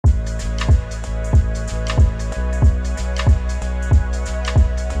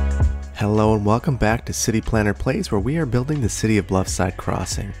Hello and welcome back to City Planner Plays, where we are building the city of Bluffside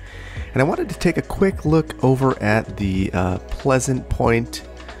Crossing. And I wanted to take a quick look over at the Pleasant Point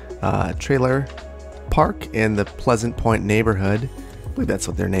trailer park and the Pleasant Point neighborhood. I believe that's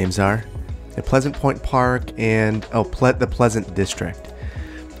what their names are. The Pleasant Point Park and the Pleasant District.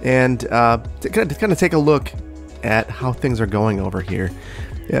 And to kind of take a look at how things are going over here.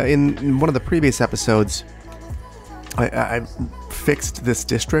 In one of the previous episodes, I fixed this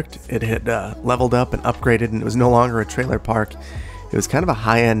district. It had leveled up and upgraded, and it was no longer a trailer park. It was kind of a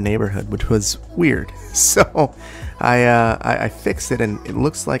high-end neighborhood, which was weird. So I fixed it, and it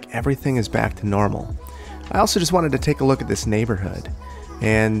looks like everything is back to normal. I also just wanted to take a look at this neighborhood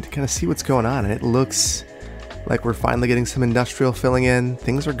and kind of see what's going on. And it looks like we're finally getting some industrial filling in.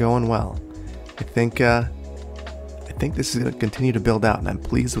 Things are going well. I think this is going to continue to build out, and I'm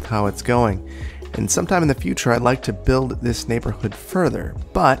pleased with how it's going. And sometime in the future, I'd like to build this neighborhood further,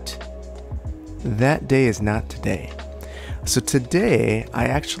 but that day is not today. So today, I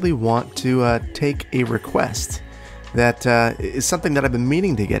actually want to take a request that is something that I've been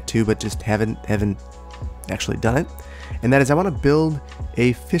meaning to get to, but just haven't actually done it. And that is, I want to build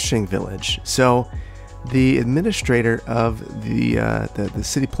a fishing village. So the administrator of the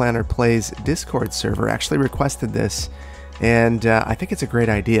City Planner Plays Discord server actually requested this, and I think it's a great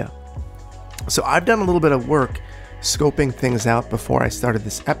idea. So I've done a little bit of work scoping things out before I started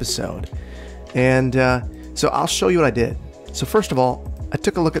this episode, and so I'll show you what I did. So first of all, I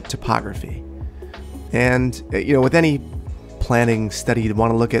took a look at topography, and with any planning study, you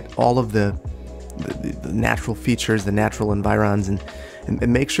want to look at all of the natural features, the natural environs, and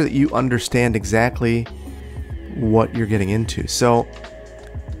make sure that you understand exactly what you're getting into. So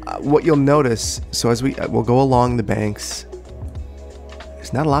what you'll notice, so as we'll go along the banks,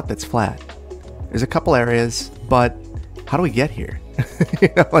 there's not a lot that's flat. There's a couple areas, but how do we get here?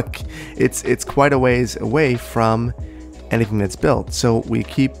 It's quite a ways away from anything that's built. So we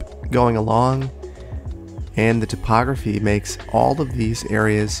keep going along, and the topography makes all of these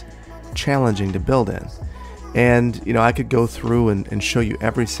areas challenging to build in. And I could go through and show you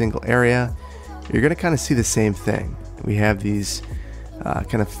every single area. You're gonna kind of see the same thing. We have these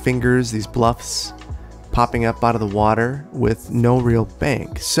kind of fingers, these bluffs popping up out of the water with no real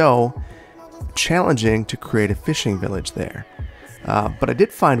bank. So challenging to create a fishing village there. But I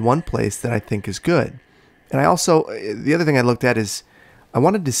did find one place that I think is good. And I also, the other thing I looked at is I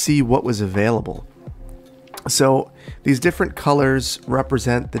wanted to see what was available. So these different colors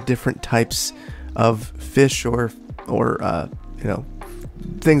represent the different types of fish or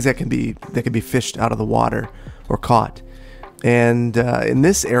things that can be fished out of the water or caught. And in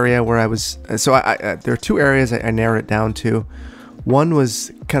this area where I was, so there are two areas I narrowed it down to. One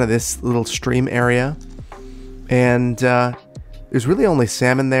was kind of this little stream area, and there's really only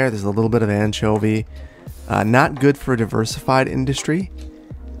salmon there. There's a little bit of anchovy. Not good for a diversified industry.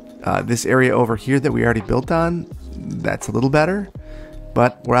 This area over here that we already built on, that's a little better,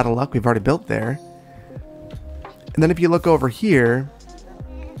 but we're out of luck. We've already built there. And then if you look over here,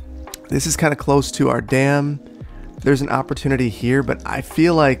 this is kind of close to our dam. There's an opportunity here, but I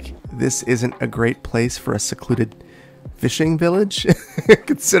feel like this isn't a great place for a secluded fishing village,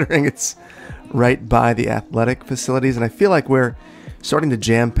 considering it's right by the athletic facilities. And I feel like we're starting to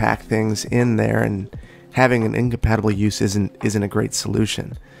jam pack things in there, and having an incompatible use isn't a great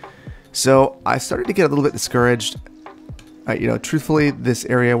solution. So I started to get a little bit discouraged. Truthfully, this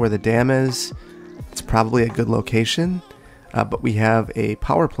area where the dam is, it's probably a good location, but we have a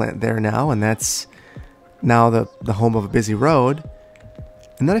power plant there now, and that's now the home of a busy road.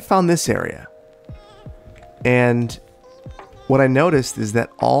 And then I found this area, and what I noticed is that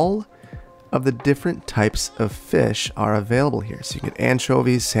all of the different types of fish are available here. So you get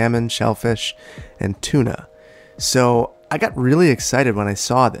anchovies, salmon, shellfish, and tuna. So I got really excited when I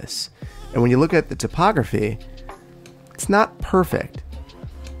saw this. And when you look at the topography, it's not perfect,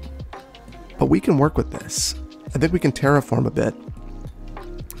 but we can work with this. I think we can terraform a bit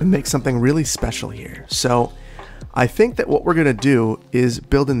and make something really special here. So I think that what we're gonna do is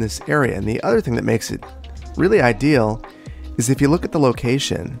build in this area. And the other thing that makes it really ideal is if you look at the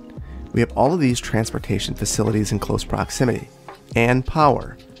location, we have all of these transportation facilities in close proximity, and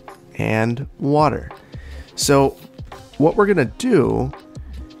power, and water. So what we're gonna do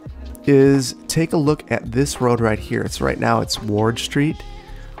is take a look at this road right here. It's right now, it's Ward Street.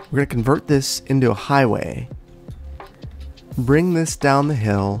 We're gonna convert this into a highway, bring this down the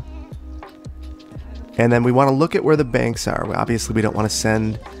hill, and then we wanna look at where the banks are. Obviously, we don't wanna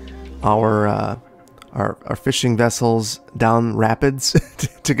send our fishing vessels down rapids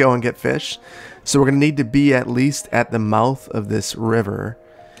to go and get fish. So we're going to need to be at least at the mouth of this river,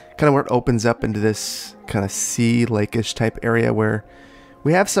 kind of where it opens up into this kind of sea, lake-ish type area where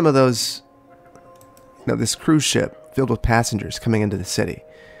we have some of those, this cruise ship filled with passengers coming into the city.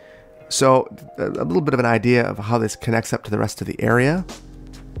 So a little bit of an idea of how this connects up to the rest of the area.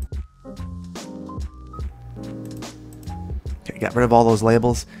 Okay, got rid of all those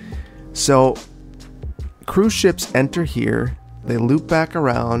labels. So cruise ships enter here, they loop back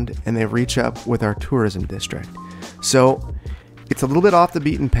around, and they reach up with our tourism district. So it's a little bit off the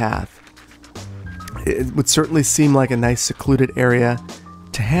beaten path. It would certainly seem like a nice secluded area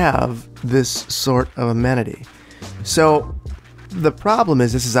to have this sort of amenity. So the problem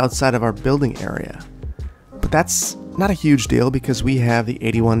is this is outside of our building area, but that's not a huge deal because we have the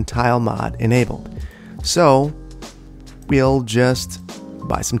 81 tile mod enabled. So we'll just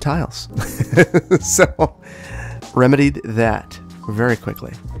buy some tiles. So remedied that very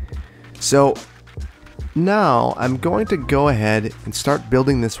quickly. So now I'm going to go ahead and start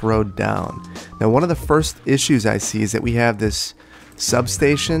building this road down. Now, one of the first issues I see is that we have this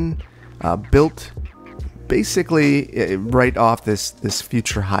substation built basically right off this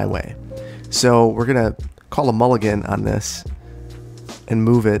future highway. So we're gonna call a mulligan on this and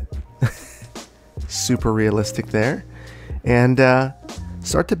move it super realistic there, and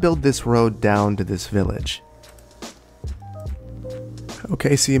start to build this road down to this village.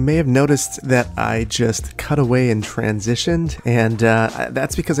 Okay, so you may have noticed that I just cut away and transitioned, and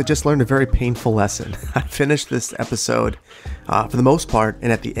that's because I just learned a very painful lesson. I finished this episode for the most part,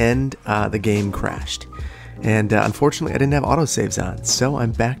 and at the end, the game crashed. And unfortunately, I didn't have autosaves on, so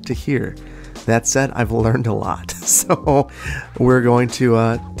I'm back to here. That said, I've learned a lot, so we're going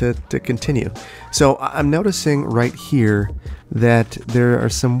to continue. So I'm noticing right here that there are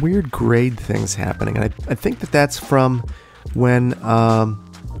some weird grade things happening, and I think that that's from when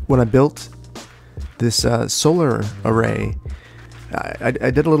I built this solar array. I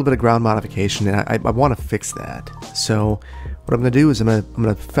did a little bit of ground modification, and I want to fix that. So what I'm going to do is I'm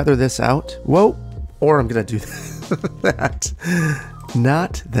going to feather this out. Whoa! Or I'm going to do that.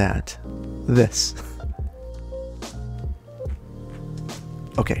 Not that. This.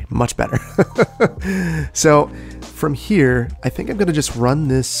 Okay, much better. So from here, I think I'm going to just run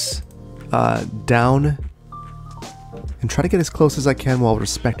this down and try to get as close as I can while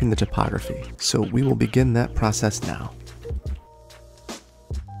respecting the topography. So we will begin that process now.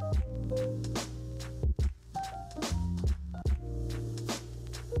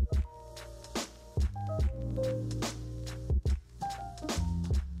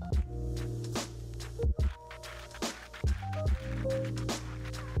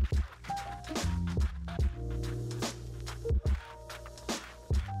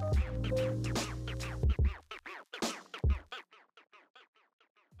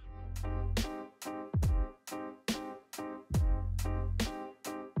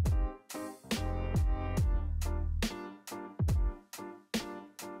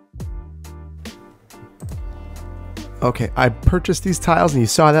 Okay, I purchased these tiles and you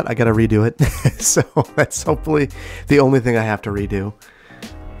saw that. I gotta redo it. So that's hopefully the only thing I have to redo.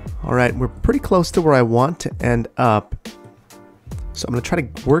 Alright, we're pretty close to where I want to end up. So I'm gonna try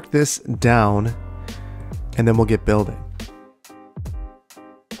to work this down and then we'll get building.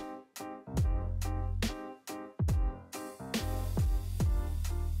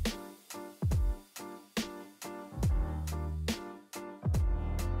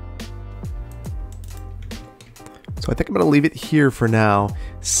 So I think I'm going to leave it here for now.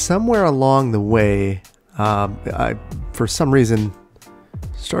 Somewhere along the way, I, for some reason,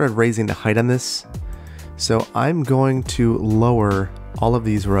 started raising the height on this. So I'm going to lower all of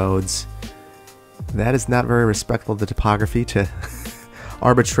these roads. That is not very respectful of the topography to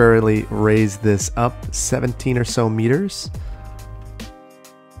arbitrarily raise this up 17 or so meters.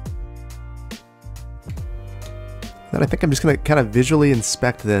 Then I think I'm just going to kind of visually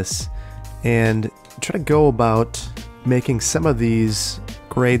inspect this and try to go about making some of these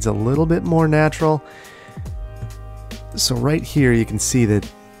grades a little bit more natural. So right here you can see that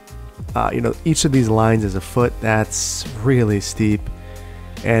each of these lines is a foot. That's really steep,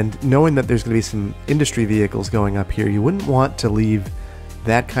 and knowing that there's going to be some industry vehicles going up here, you wouldn't want to leave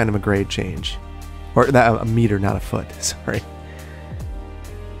that kind of a grade change, or that a meter, not a foot, sorry.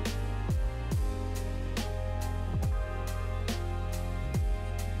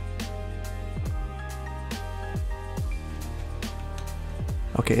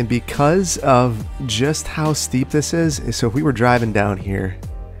 Okay, and because of just how steep this is, so if we were driving down here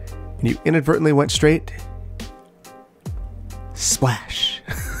and you inadvertently went straight, splash.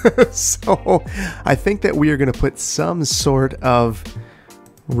 So I think that we are going to put some sort of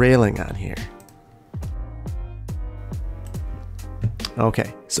railing on here.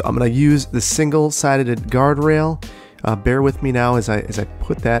 Okay, so I'm going to use the single-sided guardrail. Bear with me now as I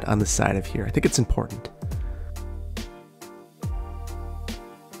put that on the side of here. I think it's important.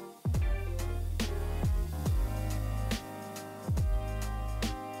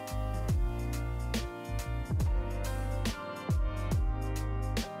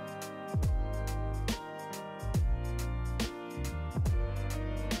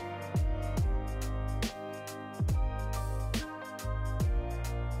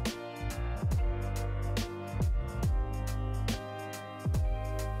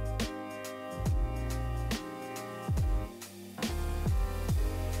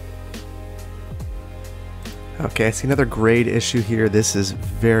 Okay, I see another grade issue here. This is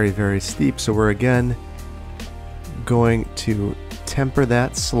very, very steep, so we're again going to temper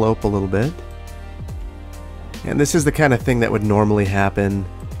that slope a little bit. And this is the kind of thing that would normally happen,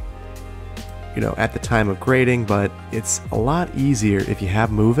 you know, at the time of grading, but it's a lot easier if you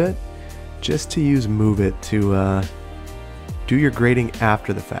have Move It, just to use Move It to do your grading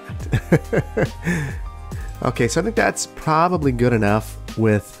after the fact. Okay, so I think that's probably good enough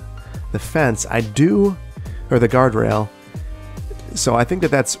with the fence. Or the guardrail. So I think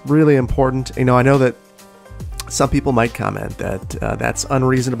that that's really important. You know, I know that some people might comment that that's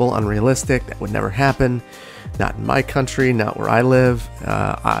unreasonable, unrealistic, that would never happen. Not in my country, not where I live.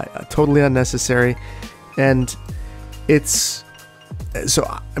 Totally unnecessary. And it's, so,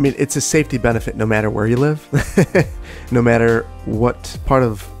 I mean, it's a safety benefit no matter where you live, no matter what part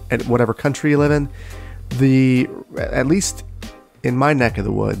of, whatever country you live in. At least in my neck of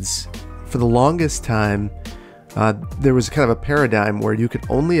the woods, for the longest time, there was kind of a paradigm where you could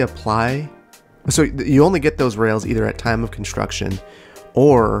only apply, so you only get those rails either at time of construction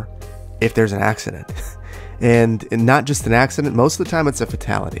or if there's an accident. And not just an accident, most of the time it's a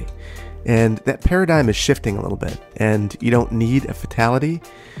fatality. And that paradigm is shifting a little bit, and you don't need a fatality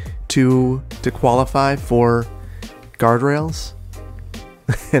to qualify for guardrails.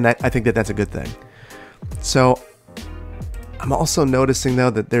 And I think that that's a good thing. So I'm also noticing though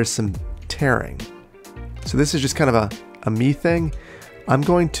that there's some tearing. So this is just kind of a me thing. I'm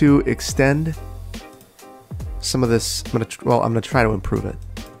going to extend some of this. I'm going to try to improve it.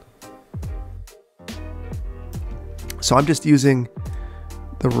 So I'm just using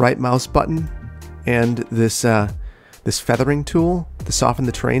the right mouse button and this feathering tool, the soften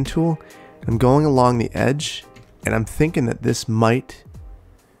the terrain tool. I'm going along the edge, and I'm thinking that this might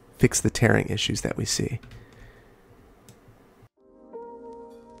fix the tearing issues that we see.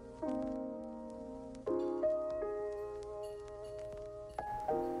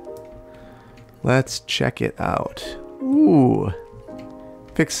 Let's check it out. Ooh,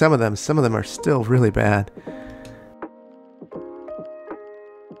 fix some of them. Some of them are still really bad.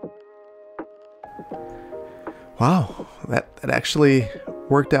 Wow, that actually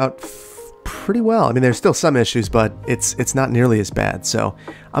worked out pretty well. I mean, there's still some issues, but it's not nearly as bad. So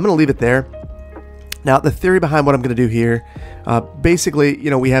I'm going to leave it there. Now, the theory behind what I'm going to do here, basically,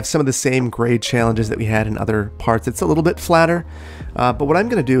 you know, we have some of the same grade challenges that we had in other parts. It's a little bit flatter, but what I'm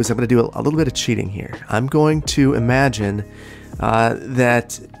going to do is I'm going to do a little bit of cheating here. I'm going to imagine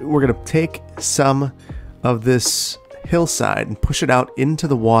that we're going to take some of this hillside and push it out into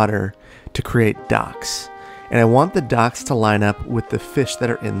the water to create docks. And I want the docks to line up with the fish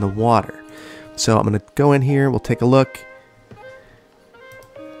that are in the water. So I'm going to go in here, we'll take a look.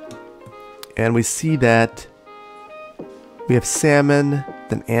 And we see that we have salmon,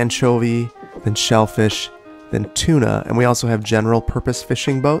 then anchovy, then shellfish, then tuna, and we also have general purpose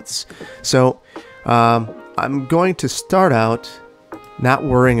fishing boats. So I'm going to start out not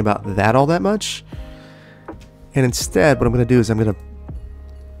worrying about that all that much. And instead, what I'm going to do is I'm going to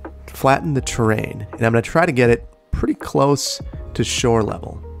flatten the terrain, and I'm going to try to get it pretty close to shore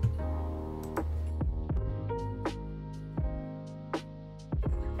level.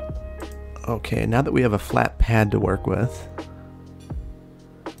 Okay, now that we have a flat pad to work with,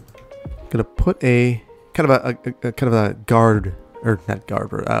 I'm gonna put a kind of a guard, or not guard,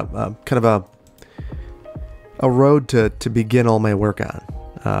 kind of a road to begin all my work on.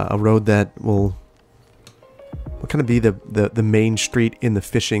 A road that will kind of be the main street in the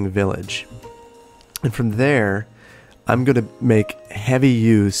fishing village, and from there, I'm gonna make heavy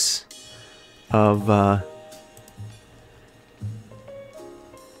use of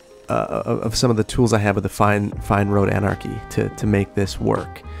some of the tools I have with the fine road anarchy to make this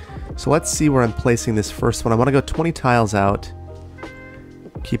work. So let's see where I'm placing this first one. I want to go 20 tiles out,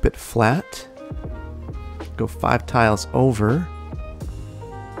 keep it flat, go 5 tiles over,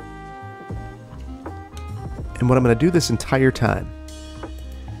 and what I'm going to do this entire time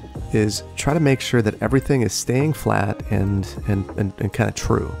is try to make sure that everything is staying flat and kind of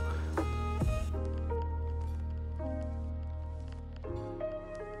true.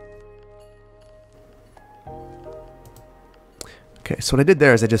 Okay, so what I did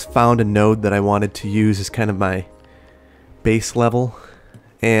there is I just found a node that I wanted to use as kind of my base level,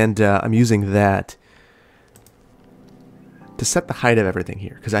 and I'm using that to set the height of everything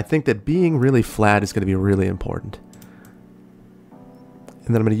here, because I think that being really flat is going to be really important.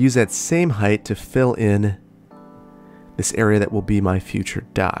 And then I'm going to use that same height to fill in this area that will be my future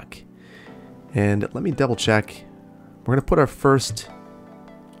dock. And let me double check. We're going to put our first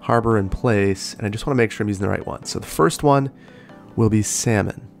harbor in place, and I just want to make sure I'm using the right one. So the first one will be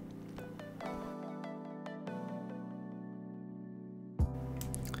salmon.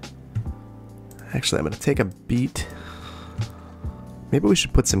 Actually, I'm going to take a beat. Maybe we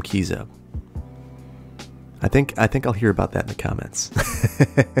should put some keys up. I think I'll hear about that in the comments.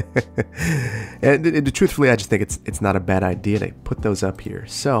 and truthfully, I just think it's not a bad idea to put those up here.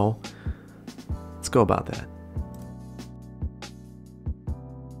 So let's go about that.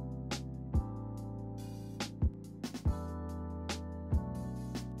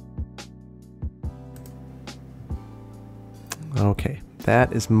 Okay,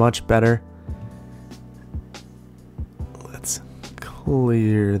 that is much better. Let's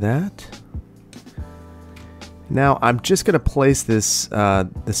clear that. Now I'm just going to place this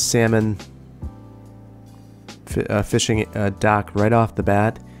the salmon fishing dock right off the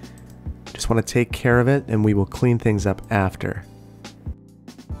bat. Just want to take care of it, and we will clean things up after.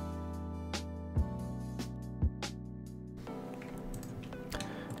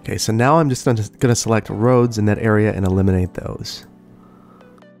 Okay, so now I'm just going to select roads in that area and eliminate those.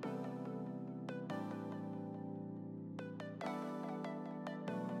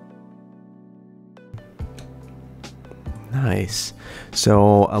 Nice.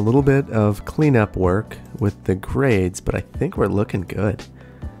 So a little bit of cleanup work with the grades, but I think we're looking good.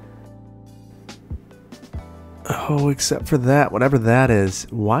 Oh, except for that, whatever that is.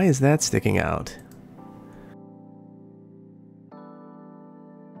 Why is that sticking out?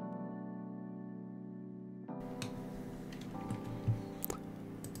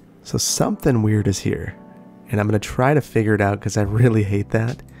 So something weird is here, and I'm going to try to figure it out because I really hate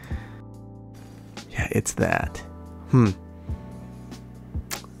that. Yeah, it's that.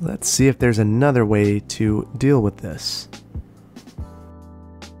 Let's see if there's another way to deal with this.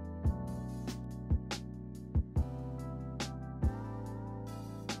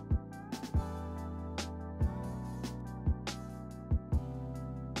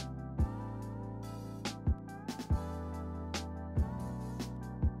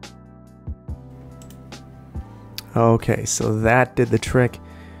 Okay, so that did the trick.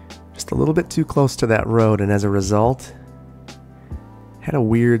 Just a little bit too close to that road, and as a result, had a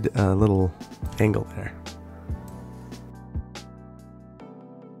weird little angle there.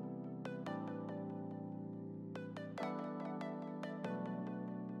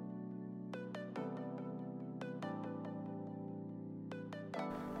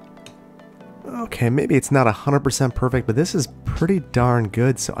 Okay, maybe it's not 100% perfect, but this is pretty darn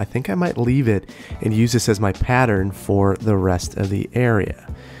good, so I think I might leave it and use this as my pattern for the rest of the area.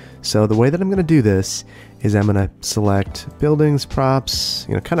 So the way that I'm going to do this is I'm going to select buildings, props,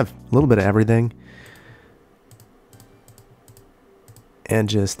 kind of a little bit of everything. And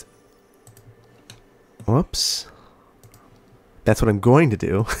just, whoops. That's what I'm going to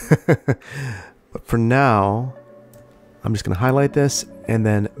do. But for now, I'm just going to highlight this and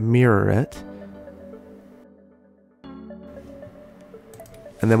then mirror it.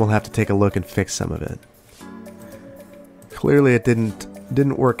 And then we'll have to take a look and fix some of it. Clearly it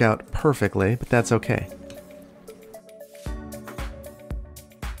didn't work out perfectly, but that's okay.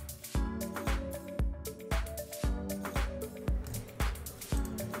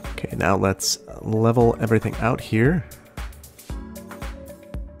 Okay, now let's level everything out here.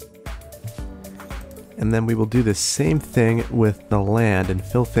 And then we will do the same thing with the land and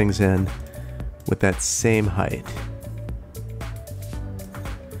fill things in with that same height.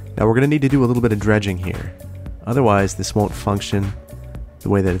 Now we're going to need to do a little bit of dredging here. Otherwise, this won't function the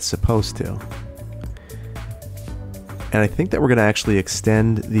way that it's supposed to. And I think that we're going to actually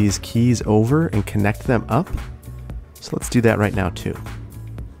extend these keys over and connect them up. So let's do that right now too.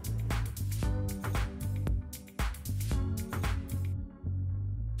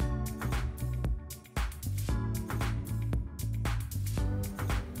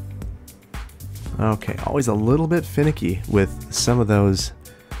 Okay, always a little bit finicky with some of those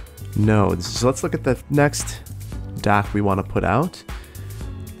nodes. So let's look at the next dock we want to put out.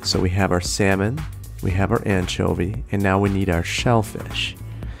 So we have our salmon, we have our anchovy, and now we need our shellfish.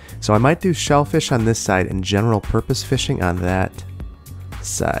 So I might do shellfish on this side and general purpose fishing on that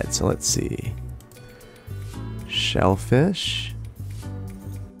side. So let's see. Shellfish.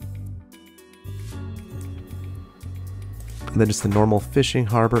 And then just the normal fishing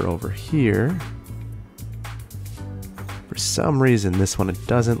harbor over here. For some reason, this one it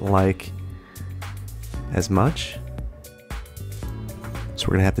doesn't like as much. So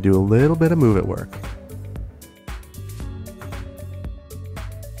we're gonna have to do a little bit of move it work.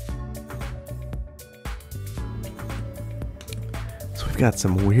 So we've got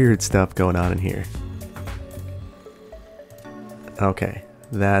some weird stuff going on in here. Okay,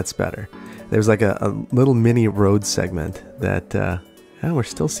 that's better. There's like a little mini road segment that yeah, we're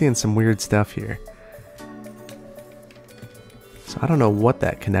still seeing some weird stuff here. So I don't know what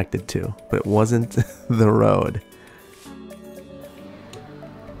that connected to, but it wasn't the road.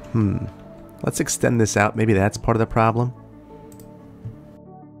 Let's extend this out. Maybe that's part of the problem.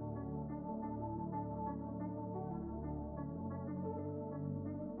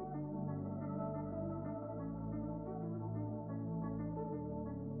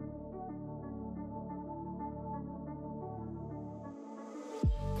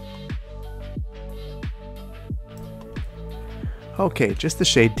 Okay, just a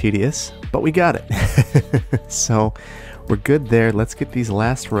shade tedious, but we got it. So we're good there. Let's get these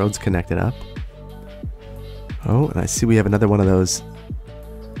last roads connected up. Oh, and I see we have another one of those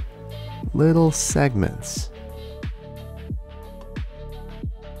little segments.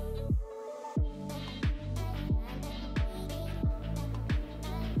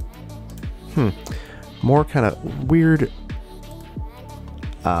 More kind of weird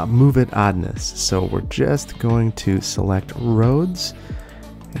move it oddness. So we're just going to select roads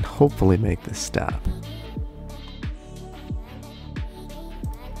and hopefully make this stop.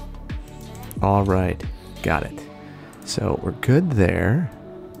 All right, got it. So we're good there.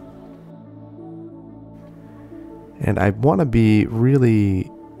 And I want to be really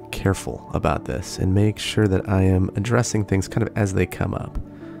careful about this and make sure that I am addressing things kind of as they come up.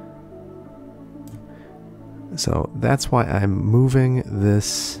 So that's why I'm moving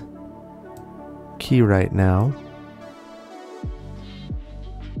this key right now.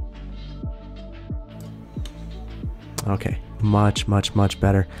 Okay, much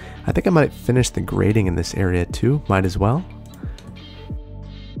better. I think I might finish the grading in this area too, might as well.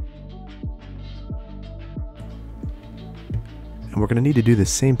 And we're gonna need to do the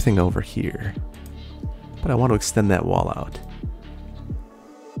same thing over here. But I want to extend that wall out.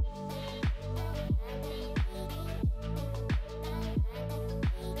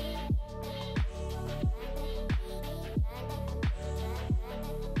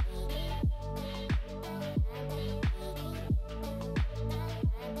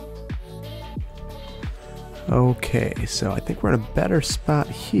 Okay, so I think we're in a better spot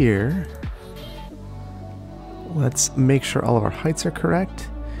here. Let's make sure all of our heights are correct,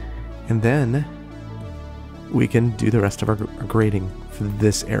 and then we can do the rest of our grading for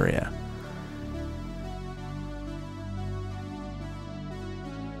this area.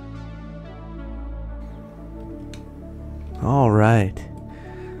 All right.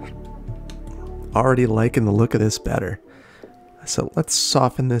 Already liking the look of this better. So let's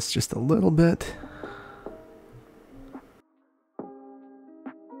soften this just a little bit.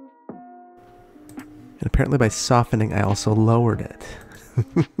 And apparently by softening, I also lowered it.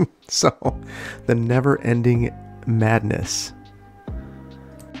 So, the never-ending madness.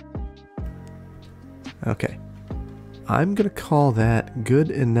 Okay. I'm going to call that good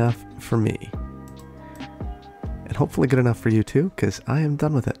enough for me. And hopefully good enough for you too, because I am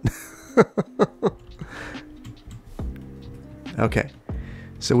done with it. Okay.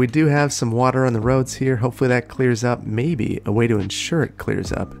 So we do have some water on the roads here. Hopefully that clears up. Maybe a way to ensure it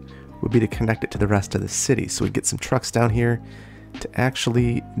clears up would be to connect it to the rest of the city, so we get some trucks down here to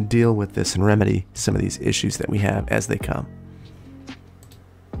actually deal with this and remedy some of these issues that we have as they come.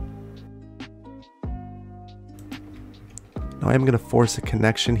 Now I'm going to force a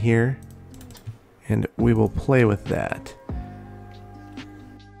connection here, and we will play with that.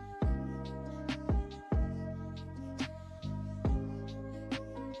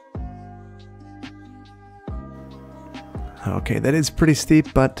 Okay, that is pretty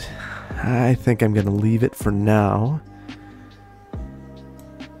steep, but I think I'm going to leave it for now,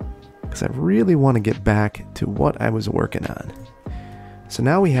 because I really want to get back to what I was working on. So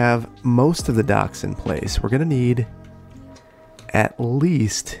now we have most of the docks in place. We're going to need at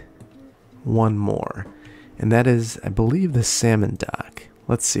least one more, and that is, I believe, the salmon dock.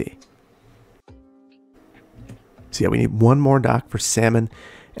 Let's see. So yeah, we need one more dock for salmon,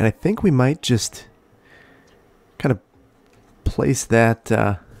 and I think we might just kind of place that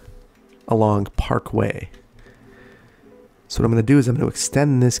along Parkway. So what I'm going to do is I'm going to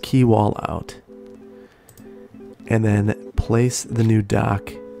extend this quay wall out and then place the new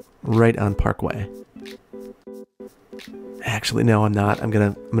dock right on Parkway. Actually, no, I'm not. I'm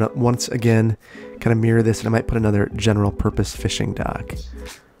gonna once again kind of mirror this, and I might put another general purpose fishing dock.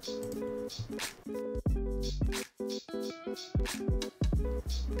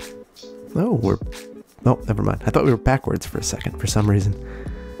 Oh, never mind. I thought we were backwards for a second for some reason.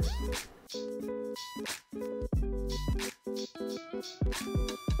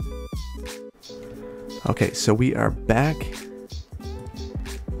 Okay, so we are back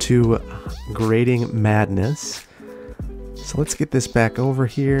to grading madness. So let's get this back over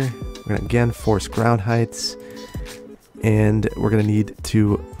here. We're going to again force ground heights, and we're going to need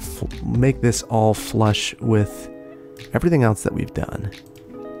to make this all flush with everything else that we've done.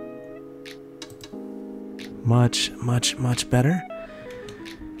 Much, much, much better.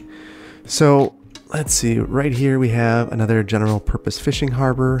 So let's see, right here we have another general purpose fishing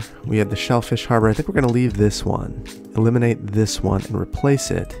harbor. We have the shellfish harbor. I think we're going to leave this one, eliminate this one, and replace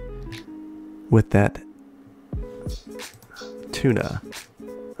it with that tuna.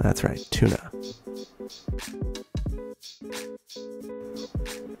 That's right, tuna.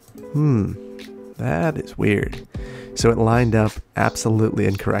 That is weird. So it lined up absolutely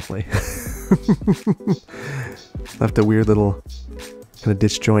incorrectly. Left a weird little kind of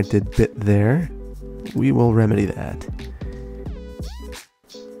disjointed bit there. We will remedy that.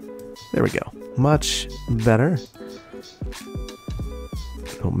 There we go. Much better.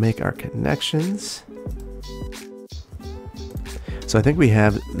 We'll make our connections. So I think we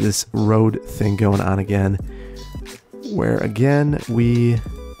have this road thing going on again, where again we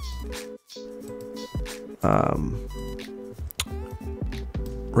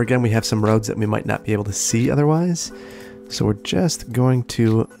have some roads that we might not be able to see otherwise. So we're just going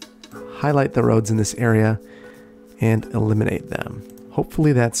to highlight the roads in this area and eliminate them.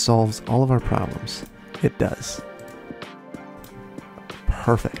 Hopefully that solves all of our problems. It does.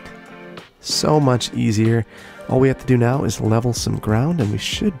 Perfect. So much easier. All we have to do now is level some ground and we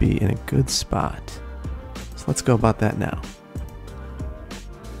should be in a good spot. So let's go about that now.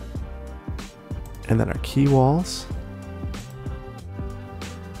 And then our quay walls.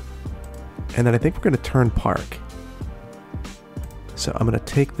 And then I think we're going to turn park. So I'm going to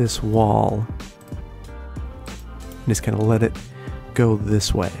take this wall and just kind of let it go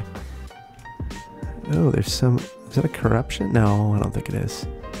this way. Oh, there's some... Is that a corruption? No, I don't think it is.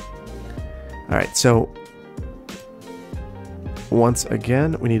 Alright, so once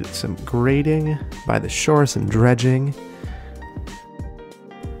again, we need some grading by the shore, some dredging.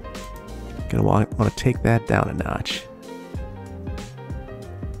 Gonna want to take that down a notch.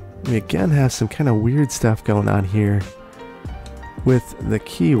 We again have some kind of weird stuff going on here with the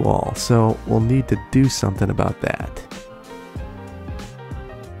quay wall, so we'll need to do something about that.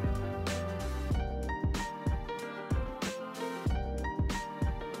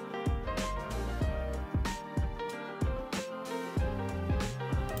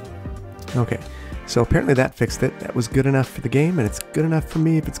 Okay, so apparently that fixed it. That was good enough for the game, and it's good enough for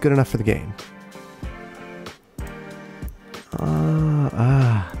me if it's good enough for the game.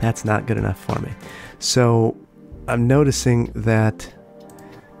 That's not good enough for me. So I'm noticing that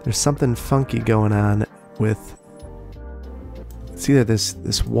there's something funky going on with, it's either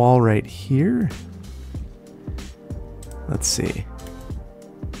this wall right here. Let's see.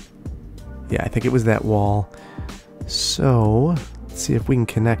 Yeah, I think it was that wall. So let's see if we can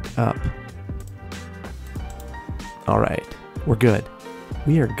connect up. All right, we're good.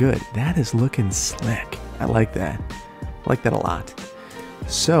 We are good. That is looking slick. I like that. I like that a lot.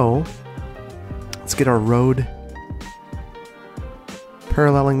 So let's get our road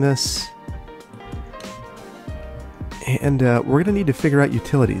paralleling this. And we're going to need to figure out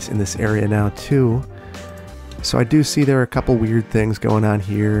utilities in this area now too. So I do see there are a couple weird things going on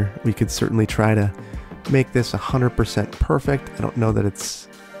here. We could certainly try to make this 100% perfect. I don't know that it's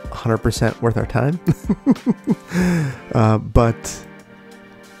 100% worth our time. But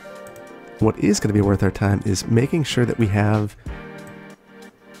what is going to be worth our time is making sure that we have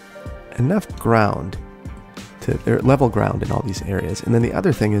enough ground to level ground in all these areas. And then the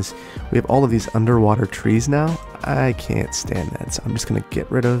other thing is we have all of these underwater trees now. I can't stand that, so I'm just going to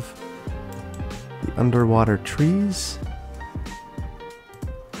get rid of the underwater trees,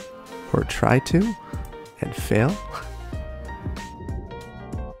 or try to, and fail.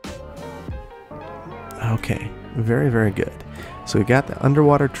 Okay, very, very good. So we got the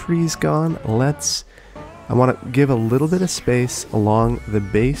underwater trees gone. I want to give a little bit of space along the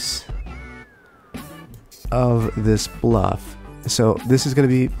base of this bluff So this is going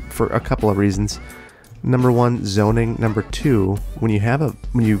to be for a couple of reasons. Number one, zoning. Number two, when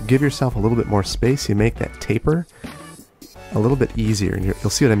you give yourself a little bit more space, you make that taper a little bit easier, and you'll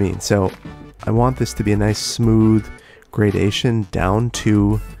see what I mean. So I want this to be a nice smooth gradation down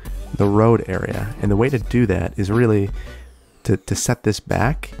to the road area, and the way to do that is really to set this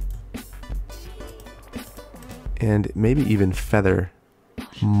back and maybe even feather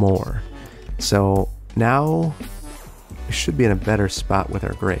more. So now we should be in a better spot with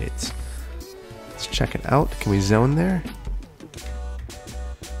our grades. Let's check it out. Can we zone there?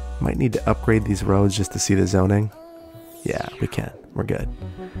 Might need to upgrade these roads just to see the zoning. Yeah, we can. We're good.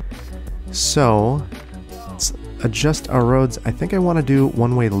 So let's adjust our roads. I think I want to do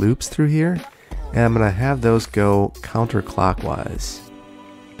one-way loops through here, and I'm going to have those go counterclockwise.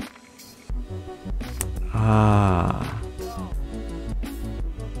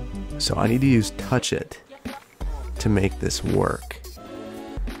 So I need to use touch it to make this work.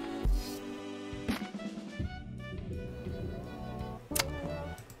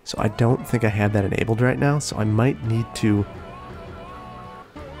 So I don't think I have that enabled right now, so I might need to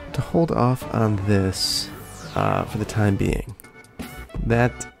hold off on this for the time being.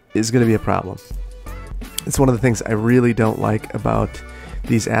 That is going to be a problem. It's one of the things I really don't like about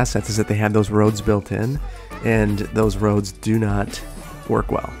these assets is that they have those roads built in, and those roads do not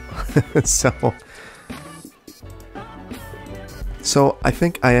work well. So I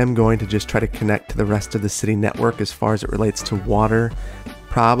think I am going to just try to connect to the rest of the city network as far as it relates to water.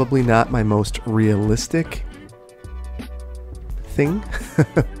 Probably not my most realistic thing,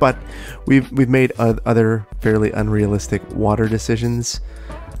 but we've made other fairly unrealistic water decisions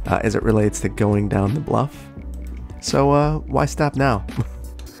as it relates to going down the bluff. So why stop now?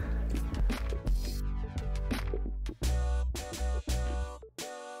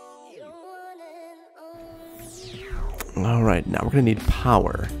 All right, now we're gonna need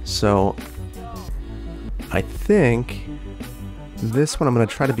power. So I think this one I'm gonna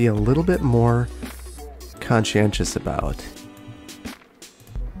try to be a little bit more conscientious about.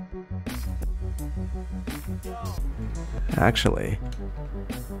 Actually,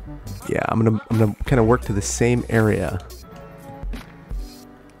 yeah, I'm gonna kind of work to the same area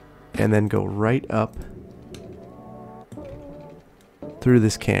and then go right up through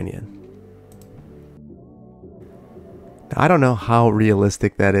this canyon. Now, I don't know how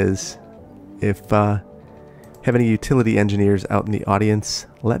realistic that is. If have any utility engineers out in the audience,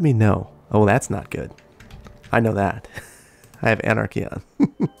 let me know. Oh, that's not good. I know that. I have anarchy on.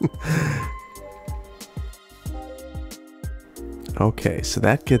 Okay, so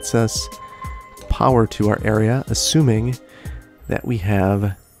that gets us power to our area, assuming that we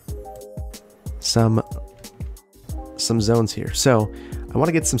have some zones here. So I want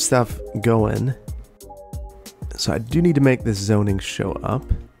to get some stuff going. So I do need to make this zoning show up.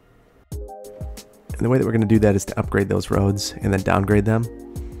 And the way that we're going to do that is to upgrade those roads and then downgrade them.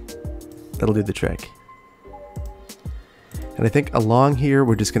 That'll do the trick. And I think along here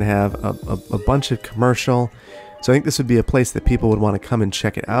we're just going to have a bunch of commercial. So I think this would be a place that people would want to come and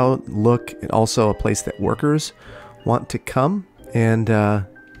check it out, look, and also a place that workers want to come and grab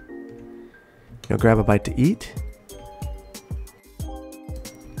a bite to eat.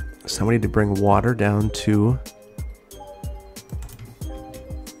 So we need to bring water down to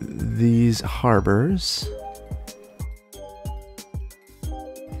these harbors.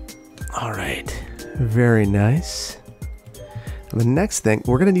 All right, very nice. And the next thing,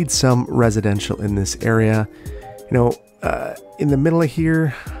 we're going to need some residential in this area. In the middle of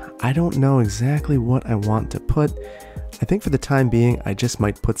here, I don't know exactly what I want to put. I think for the time being, I just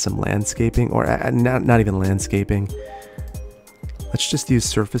might put some landscaping, or not even landscaping. Let's just use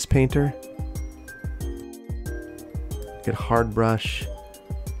surface painter. Get hard brush.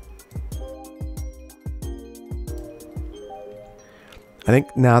 I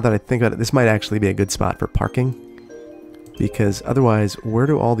think now that I think about it, this might actually be a good spot for parking, because otherwise, where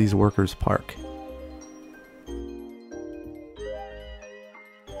do all these workers park?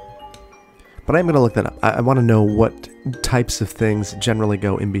 But I'm going to look that up. I want to know what types of things generally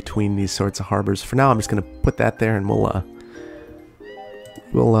go in between these sorts of harbors. For now, I'm just going to put that there, and we'll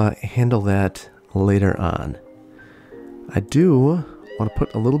handle that later on. I do want to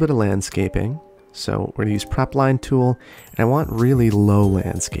put a little bit of landscaping. So we're going to use prop line tool, and I want really low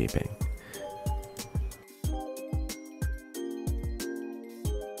landscaping.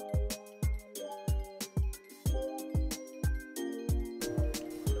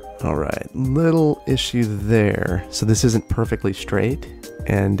 All right, little issue there. So this isn't perfectly straight,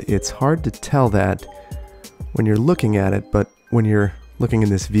 and it's hard to tell that when you're looking at it, but when you're looking in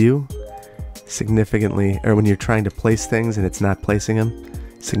this view, significantly, or when you're trying to place things and it's not placing them,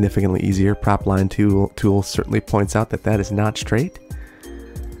 significantly easier. Prop line tool certainly points out that that is not straight.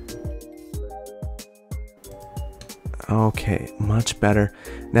 Okay, much better.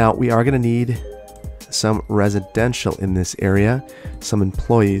 Now we are going to need some residential in this area, some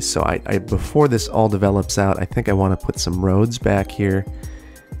employees. So I before this all develops out, I think I want to put some roads back here,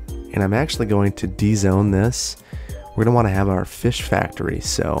 and I'm actually going to dezone this. We're going to want to have our fish factory,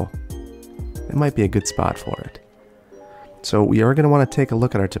 so it might be a good spot for it. So we are going to want to take a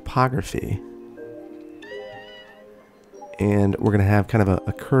look at our topography, and we're going to have kind of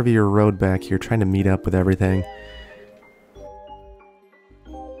a curvier road back here trying to meet up with everything.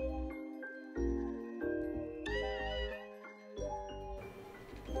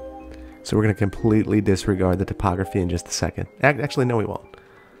 So we're going to completely disregard the topography in just a second. Actually, no, we won't.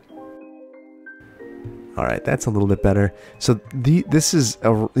 All right, that's a little bit better. So these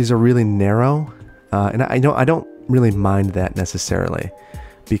are really narrow, and I don't really mind that necessarily,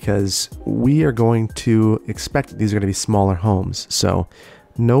 because we are going to expect these are going to be smaller homes. So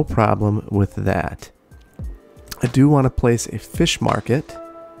no problem with that. I do want to place a fish market.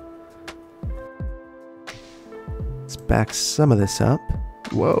 Let's back some of this up.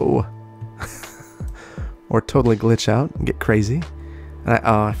 Whoa. Or totally glitch out and get crazy. And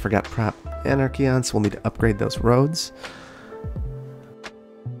I forgot prop anarchy on, so we'll need to upgrade those roads.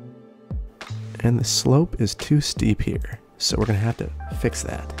 And the slope is too steep here, so we're going to have to fix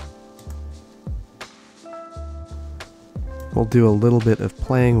that. We'll do a little bit of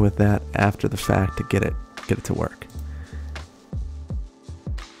playing with that after the fact to get it to work.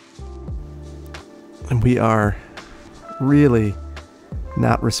 And we are really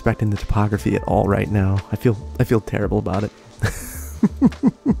not respecting the topography at all right now. I feel terrible about it.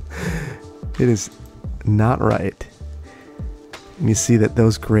 It is not right. And you see that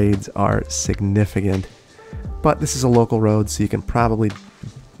those grades are significant. But this is a local road, so you can probably,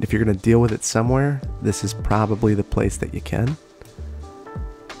 if you're going to deal with it somewhere, this is probably the place that you can.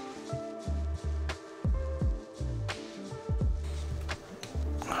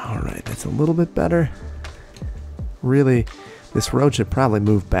 Alright, that's a little bit better. Really, this road should probably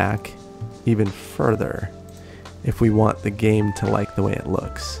move back even further if we want the game to like the way it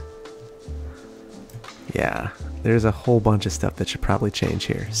looks. Yeah, there's a whole bunch of stuff that should probably change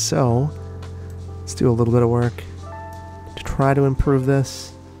here. So, let's do a little bit of work to try to improve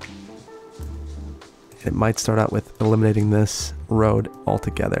this. It might start out with eliminating this road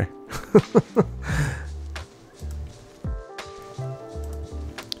altogether.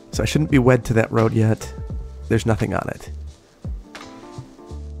 So I shouldn't be wed to that road yet. There's nothing on it.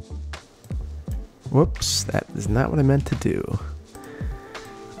 Whoops, that is not what I meant to do.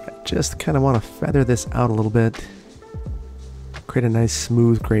 I just kind of want to feather this out a little bit. Create a nice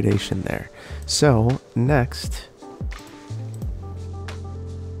smooth gradation there. So, next,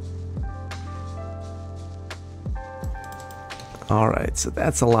 alright, so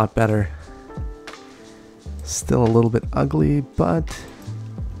that's a lot better. Still a little bit ugly, but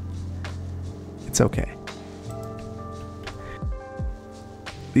it's okay.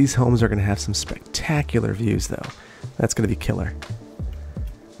 These homes are going to have some spectacular views, though. That's going to be killer.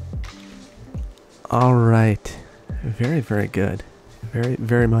 All right. Very, very good. Very,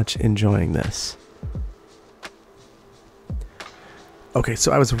 very much enjoying this. Okay,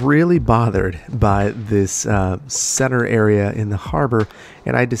 so I was really bothered by this center area in the harbor,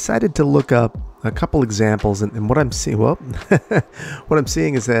 and I decided to look up a couple examples, and what I'm seeing, well, what I'm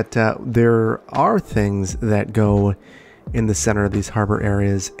seeing is that there are things that go in the center of these harbor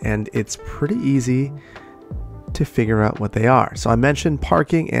areas, and it's pretty easy to figure out what they are. So I mentioned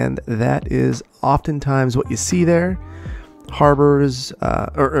parking, and that is oftentimes what you see there. Harbors,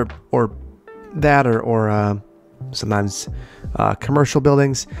 or sometimes commercial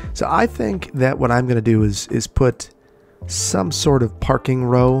buildings. So I think that what I'm going to do is put some sort of parking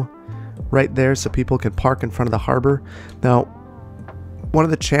row right there so people can park in front of the harbor. Now, one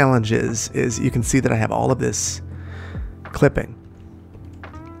of the challenges is you can see that I have all of this clipping,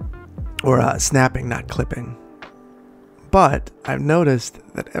 or snapping, not clipping. But I've noticed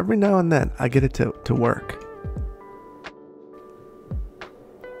that every now and then I get it to work.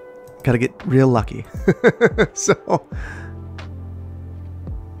 Gotta get real lucky. So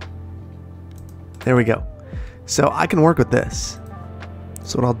there we go. So I can work with this.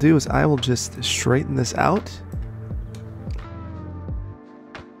 So what I'll do is I will just straighten this out.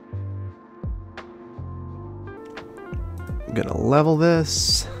 I'm gonna level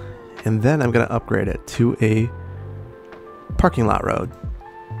this, and then I'm gonna upgrade it to a parking lot road.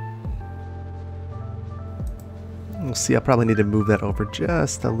 We'll see, I'll probably need to move that over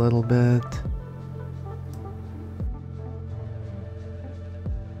just a little bit.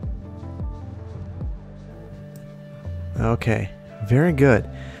 Okay, very good.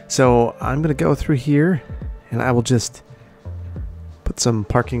 So I'm going to go through here and I will just put some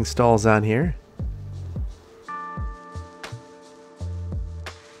parking stalls on here.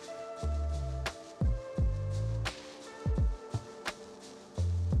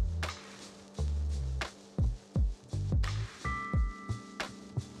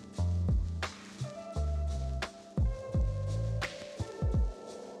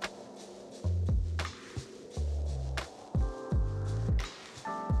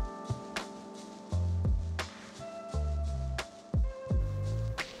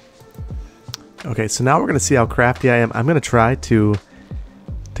 Okay, so now we're going to see how crafty I am. I'm going to try to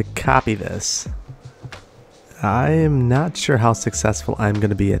copy this. I am not sure how successful I'm going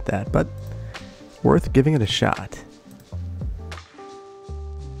to be at that, but worth giving it a shot.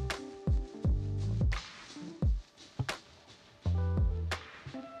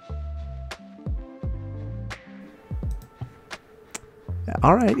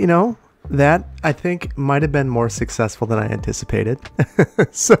 All right, you know, that I think might have been more successful than I anticipated.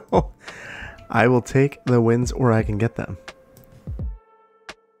 So I will take the wins where I can get them.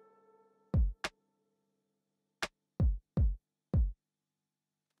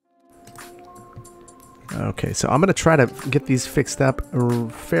 Okay, so I'm going to try to get these fixed up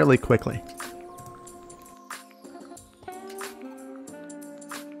fairly quickly.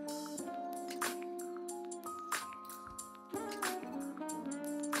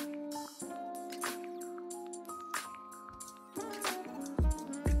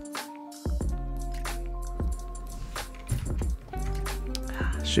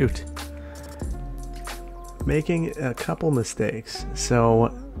 Shoot. Making a couple mistakes. So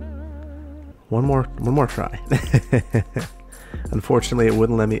one more try. Unfortunately, it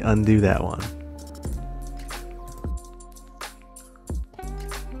wouldn't let me undo that one.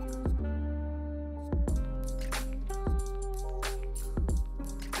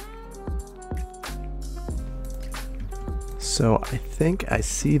 So I think I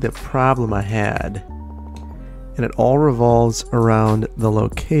see the problem I had. And it all revolves around the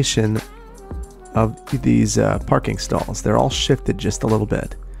location of these parking stalls. They're all shifted just a little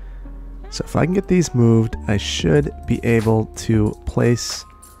bit. So if I can get these moved, I should be able to place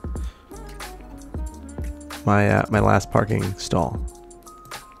my my last parking stall.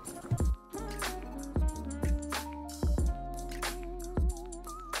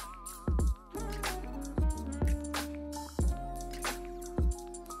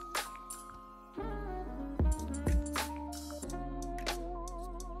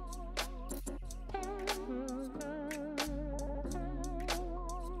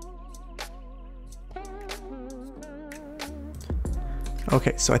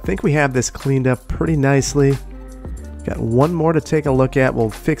 Okay, so I think we have this cleaned up pretty nicely. Got one more to take a look at. We'll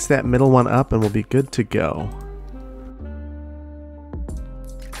fix that middle one up and we'll be good to go.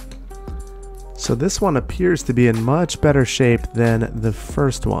 So this one appears to be in much better shape than the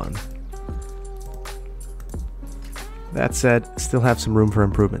first one. That said, still have some room for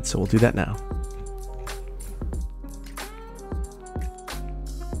improvement, so we'll do that now.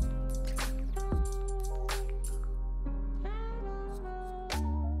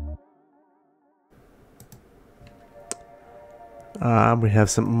 We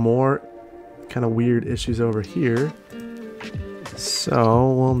have some more kind of weird issues over here,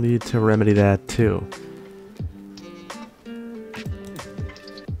 so we'll need to remedy that too.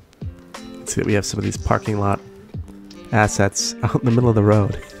 Let's see, we have some of these parking lot assets out in the middle of the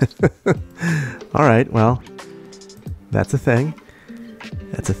road. All right, well, that's a thing.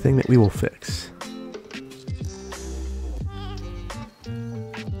 That's a thing that we will fix.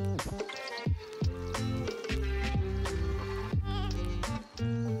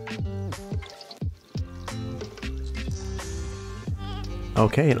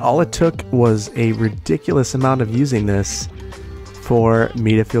 Okay, and all it took was a ridiculous amount of using this for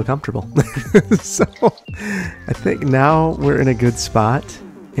me to feel comfortable. So I think now we're in a good spot,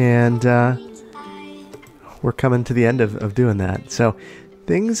 and we're coming to the end of doing that. So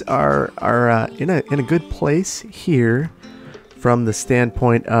things are in a good place here from the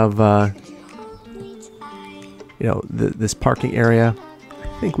standpoint of you know, this parking area.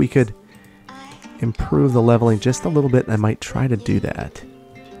 I think we could improve the leveling just a little bit, and I might try to do that.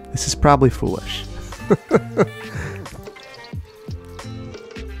 This is probably foolish.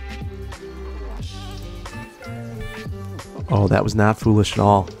 Oh, that was not foolish at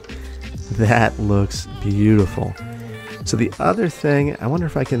all. That looks beautiful. So the other thing, I wonder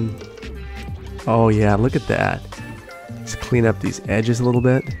if I can... Oh yeah, look at that. Let's clean up these edges a little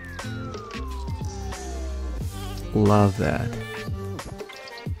bit. Love that.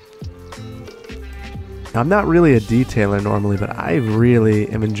 Now, I'm not really a detailer normally, but I really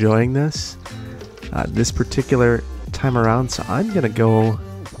am enjoying this this particular time around, so I'm gonna go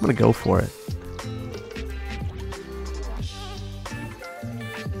for it.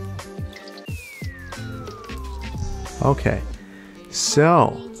 Okay,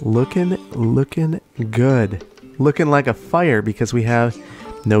 so looking good, looking like a fire because we have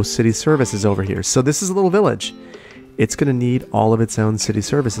no city services over here. So this is a little village. It's gonna need all of its own city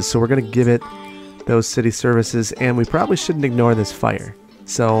services, so we're gonna give it those city services, and we probably shouldn't ignore this fire.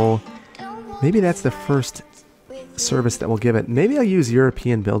 So maybe that's the first service that we'll give it. Maybe I'll use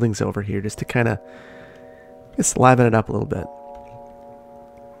European buildings over here just to kind of just liven it up a little bit.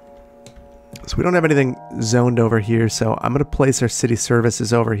 So we don't have anything zoned over here, so I'm going to place our city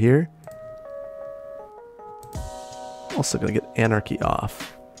services over here. Also going to get anarchy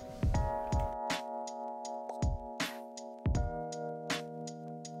off.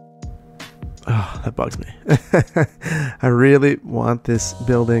 Oh, that bugs me. I really want this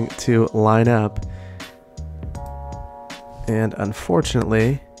building to line up. And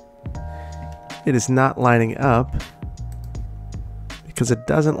unfortunately, it is not lining up because it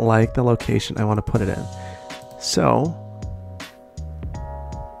doesn't like the location I want to put it in. So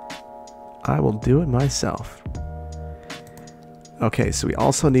I will do it myself. Okay, so we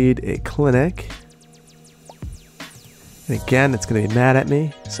also need a clinic. And again, it's going to be mad at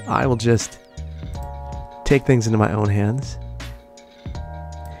me, so I will just take things into my own hands.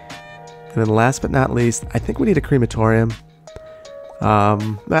 And then last but not least, I think we need a crematorium. No,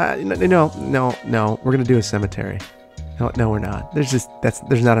 we're going to do a cemetery. No, we're not. There's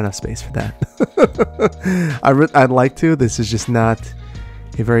not enough space for that. I'd like to. This is just not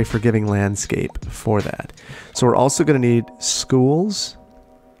a very forgiving landscape for that. So we're also going to need schools.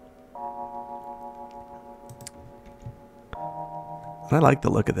 I like the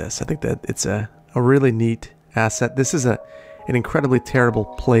look of this. I think that it's a really neat asset. This is an incredibly terrible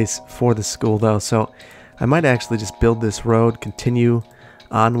place for the school, though. So I might actually just build this road, continue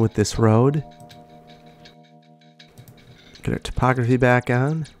on with this road. Get our topography back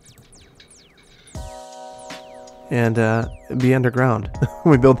on. And be underground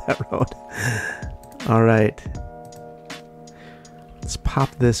when we build that road. All right. Let's pop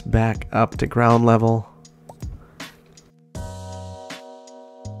this back up to ground level.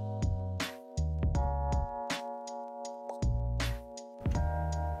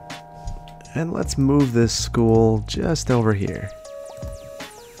 And let's move this school just over here.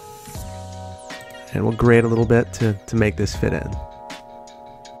 And we'll grade a little bit to make this fit in.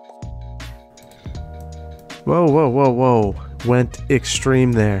 Whoa, whoa, whoa, whoa. Went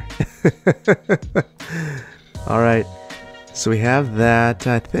extreme there. Alright, so we have that.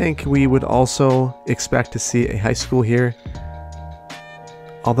 I think we would also expect to see a high school here.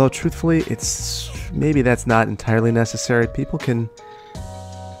 Although, truthfully, maybe that's not entirely necessary. People can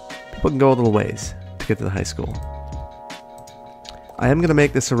go a little ways to get to the high school. I am going to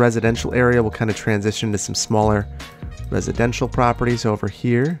make this a residential area. We'll kind of transition to some smaller residential properties over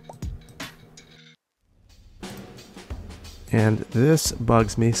here. And this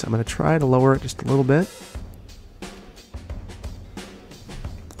bugs me, so I'm going to try to lower it just a little bit.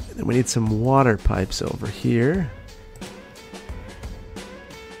 And then we need some water pipes over here.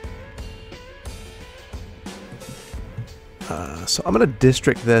 So I'm going to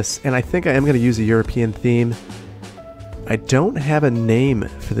district this, and I think I am going to use a European theme. I don't have a name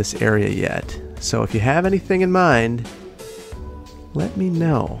for this area yet, so if you have anything in mind, let me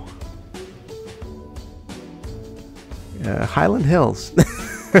know. Highland Hills.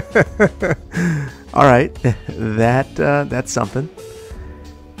 Alright, that's something.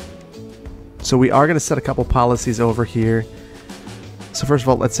 So we are going to set a couple policies over here. So first of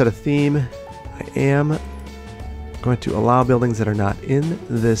all, let's set a theme. I am going to allow buildings that are not in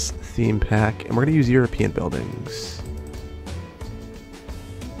this theme pack, and we're going to use European buildings.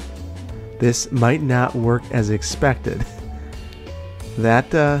 This might not work as expected.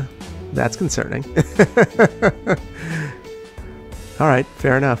 That's concerning. Alright,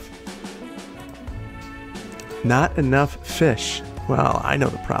 fair enough. Not enough fish. Well, I know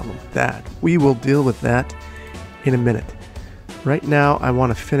the problem with that. We will deal with that in a minute. Right now, I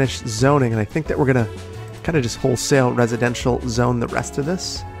want to finish zoning, and I think that we're going to kind of just wholesale residential zone the rest of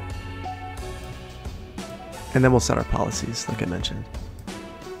this. And then we'll set our policies, like I mentioned.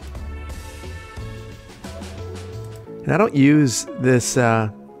 And I don't use this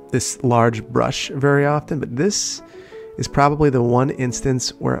this large brush very often, but this is probably the one instance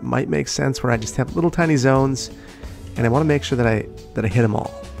where it might make sense, where I just have little tiny zones, and I want to make sure that I hit them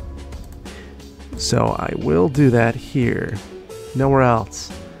all. So I will do that here, nowhere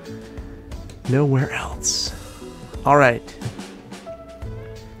else. nowhere else. All right.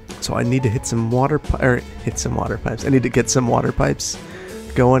 So I need to hit some water pipes. I need to get some water pipes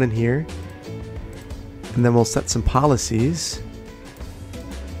going in here. And then we'll set some policies.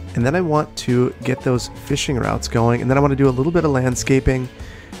 And then I want to get those fishing routes going. And then I want to do a little bit of landscaping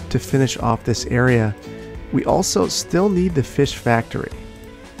to finish off this area. We also still need the fish factory.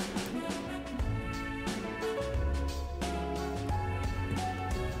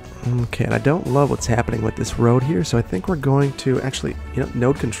 Okay, and I don't love what's happening with this road here, so I think we're going to actually,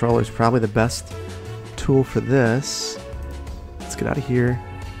 node controller is probably the best tool for this. Let's get out of here.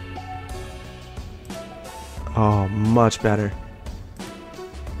 Oh, much better.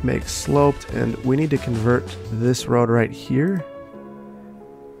 Make sloped, and we need to convert this road right here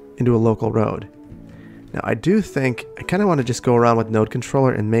into a local road. Now, I do think I kind of want to just go around with node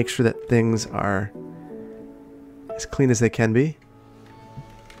controller and make sure that things are as clean as they can be.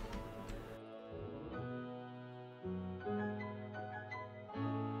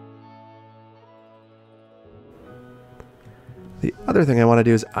 The other thing I want to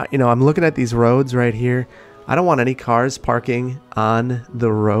do is, I'm looking at these roads right here. I don't want any cars parking on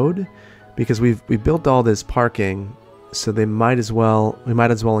the road because we built all this parking, so we might as well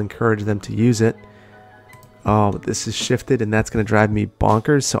encourage them to use it. Oh, but this is shifted and that's going to drive me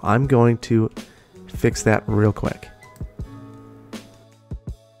bonkers, so I'm going to fix that real quick.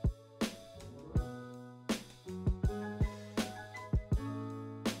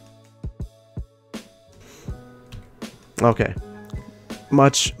 Okay.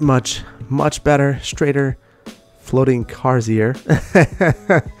 Much better, straighter, floating cars here.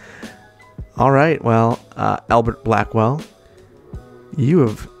 All right, well, Albert Blackwell, you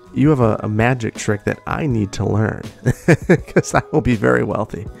have a magic trick that I need to learn because I will be very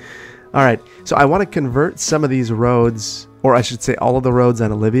wealthy. All right, so I want to convert some of these roads, or I should say all of the roads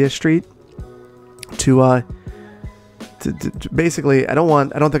on Olivia Street to basically, I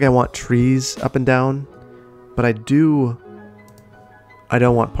don't think I want trees up and down, but I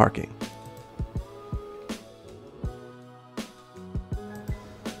don't want parking.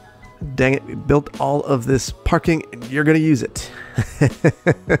 Dang it, we built all of this parking and you're gonna use it.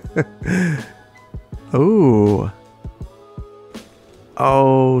 Ooh.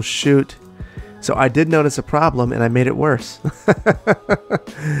 Oh, shoot. So I did notice a problem and I made it worse.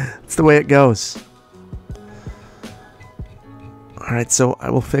 That's the way it goes. Alright, so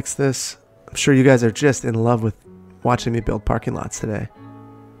I will fix this. I'm sure you guys are just in love with watching me build parking lots today.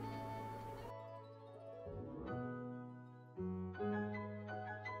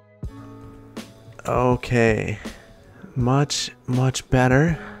 Okay, much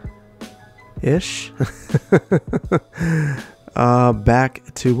better ish.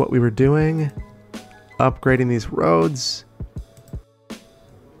 Back to what we were doing, upgrading these roads.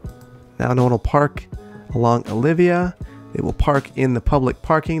 Now no one will park along Olivia. They will park in the public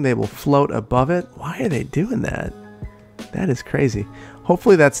parking. They will float above it. Why are they doing that? That is crazy.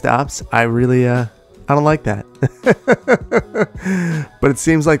 Hopefully that stops. I don't like that. But it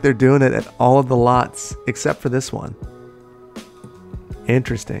seems like they're doing it at all of the lots except for this one.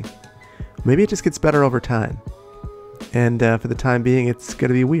 Interesting. Maybe it just gets better over time. And for the time being, it's going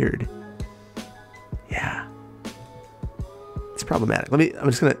to be weird. Yeah. It's problematic. I'm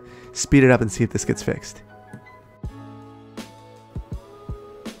just going to speed it up and see if this gets fixed.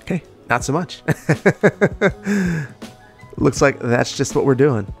 Okay, not so much. Looks like that's just what we're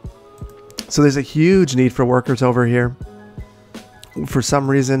doing. So there's a huge need for workers over here. For some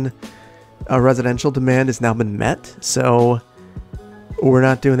reason, a residential demand has now been met, so we're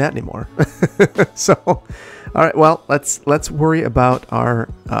not doing that anymore. So, all right, well, let's worry about our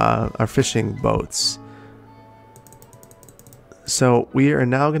fishing boats. So we are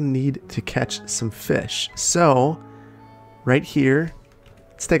now going to need to catch some fish. So right here,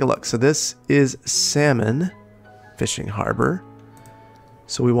 let's take a look. So this is salmon fishing harbor.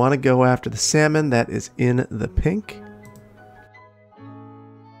 So we want to go after the salmon that is in the pink.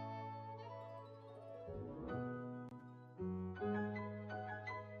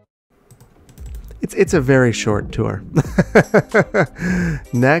 It's a very short tour.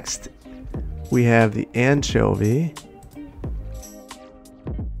 Next, we have the anchovy.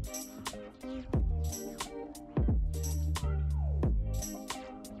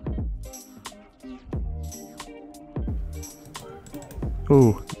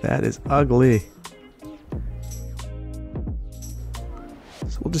 Ooh, that is ugly.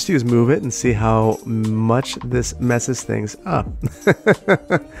 So we'll just use move it and see how much this messes things up.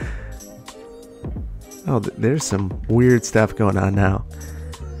 Oh, there's some weird stuff going on now.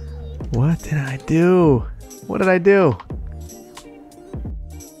 What did I do? What did I do?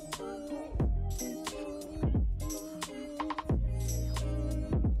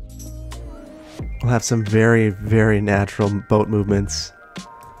 We'll have some very, very natural boat movements.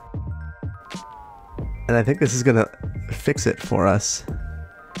 And I think this is going to fix it for us.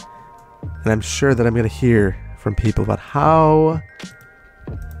 And I'm sure that I'm going to hear from people about how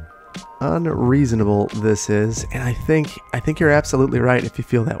unreasonable this is. And I think you're absolutely right if you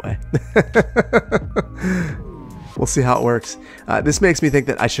feel that way. We'll see how it works. This makes me think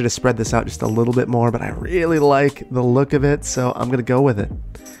that I should have spread this out just a little bit more, but I really like the look of it, so I'm going to go with it.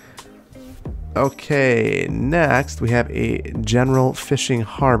 Okay, next we have a general fishing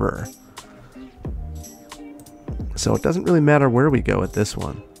harbor. So it doesn't really matter where we go with this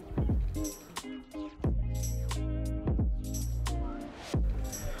one.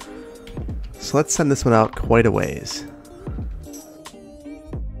 So let's send this one out quite a ways.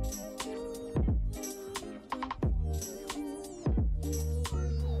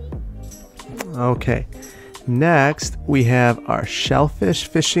 Okay, next we have our shellfish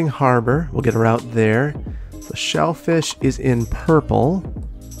fishing harbor. We'll get a route there. So shellfish is in purple.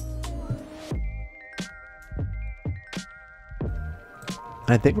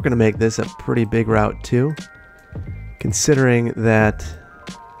 I think we're going to make this a pretty big route too, considering that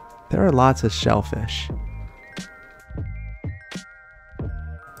there are lots of shellfish.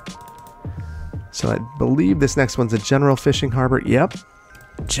 So I believe this next one's a general fishing harbor. Yep,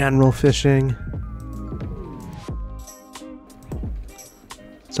 general fishing.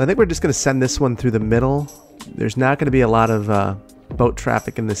 So I think we're just going to send this one through the middle. There's not going to be a lot of boat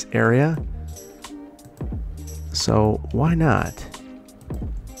traffic in this area. So why not?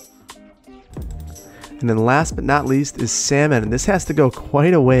 And then last but not least is salmon. And this has to go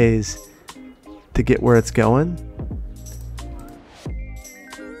quite a ways to get where it's going.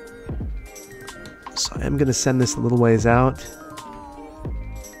 So I'm going to send this a little ways out.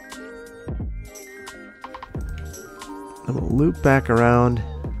 I'm going to loop back around.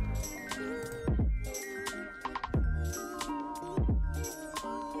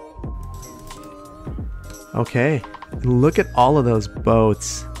 Okay, and look at all of those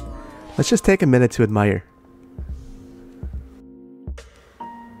boats. Let's just take a minute to admire.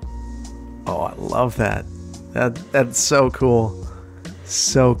 Oh, I love that. That's so cool.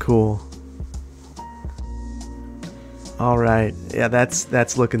 So cool. All right, yeah,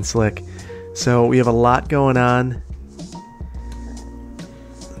 that's looking slick. So we have a lot going on.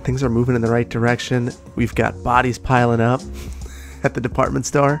 Things are moving in the right direction. We've got bodies piling up at the department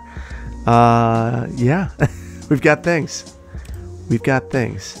store. Yeah, we've got things. We've got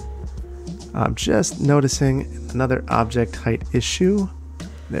things. I'm just noticing another object height issue.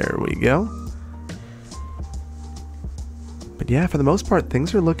 There we go. But yeah, for the most part,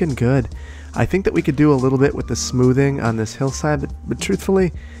 things are looking good. I think that we could do a little bit with the smoothing on this hillside, but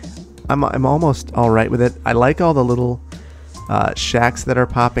truthfully, I'm almost all right with it. I like all the little shacks that are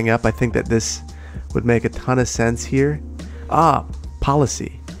popping up. I think that this would make a ton of sense here.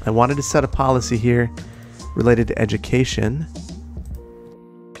 Policy. I wanted to set a policy here related to education.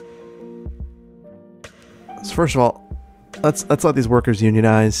 So first of all, let's let these workers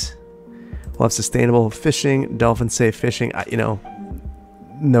unionize. We'll have sustainable fishing, dolphin safe fishing. You know,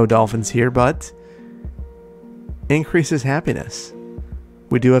 no dolphins here, but increases happiness.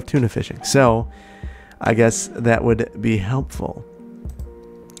 We do have tuna fishing, so I guess that would be helpful.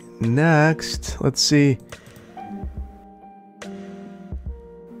 Next, let's see.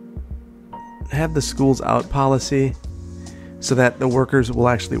 Have the schools out policy so that the workers will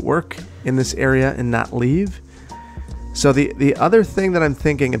actually work in this area and not leave. So the other thing that I'm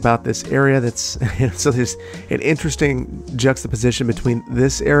thinking about this area that's so there's an interesting juxtaposition between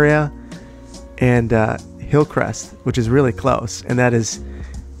this area and Hillcrest, which is really close, and that is,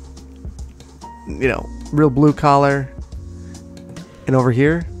 you know, real blue collar, and over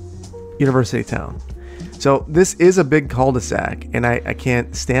here, University Town. So this is a big cul-de-sac, and I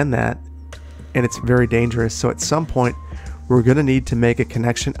can't stand that, and it's very dangerous. So at some point, we're going to need to make a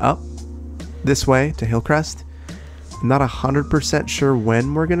connection up this way to Hillcrest. I'm not 100% sure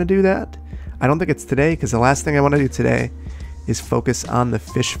when we're going to do that. I don't think it's today, because the last thing I want to do today is focus on the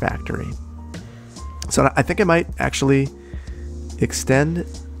fish factory. So I think I might actually extend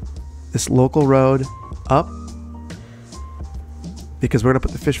this local road up, because we're going to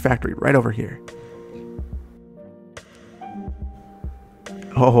put the fish factory right over here.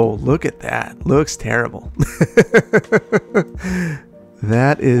 Oh, look at that. Looks terrible.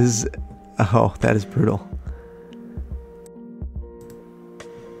 That is brutal.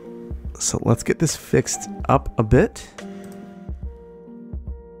 So let's get this fixed up a bit.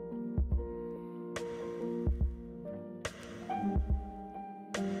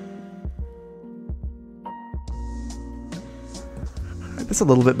 That's a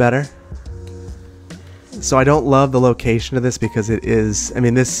little bit better. So I don't love the location of this because it is, I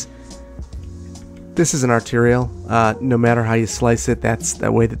mean, this is an arterial. No matter how you slice it, that's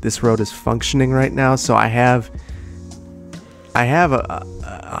the way that this road is functioning right now. So I have a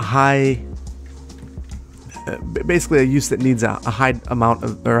high, basically a use that needs a high amount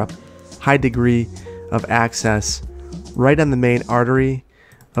of, or a high degree of access right on the main artery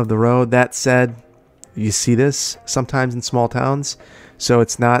of the road. That said, you see this sometimes in small towns, so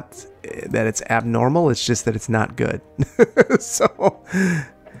it's not that it's abnormal, it's just that it's not good. So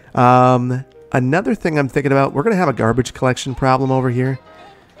another thing I'm thinking about, we're gonna have a garbage collection problem over here,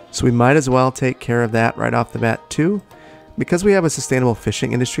 so we might as well take care of that right off the bat too. Because we have a sustainable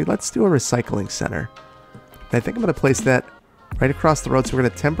fishing industry, let's do a recycling center. And I think I'm gonna place that right across the road, so we're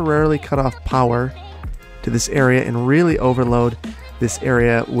gonna temporarily cut off power to this area and really overload this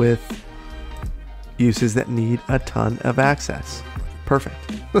area with uses that need a ton of access. Perfect.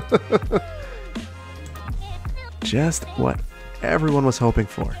 Just what everyone was hoping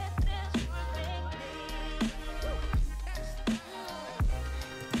for.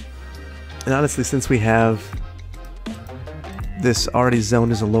 And honestly, since we have this already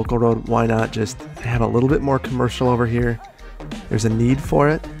zoned as a local road, why not just have a little bit more commercial over here? There's a need for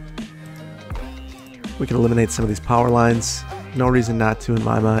it. We can eliminate some of these power lines. No reason not to in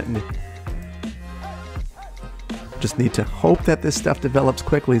my mind. Just need to hope that this stuff develops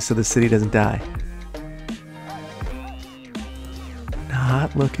quickly so the city doesn't die.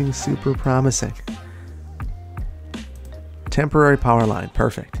 Not looking super promising. Temporary power line,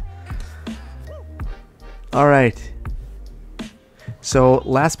 perfect. All right. So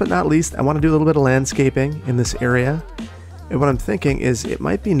last but not least, I want to do a little bit of landscaping in this area. And what I'm thinking is it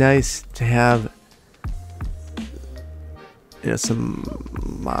might be nice to have, you know,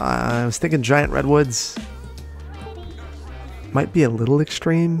 some, I was thinking giant redwoods. Might be a little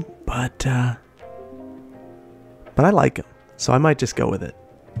extreme, but I like them, so I might just go with it.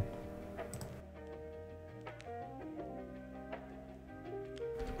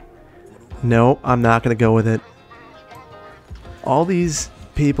 No, I'm not going to go with it. All these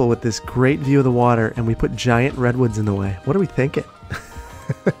people with this great view of the water, and we put giant redwoods in the way. What are we thinking?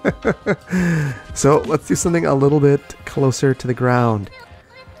 So let's do something a little bit closer to the ground.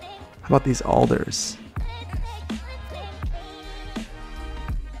 How about these alders?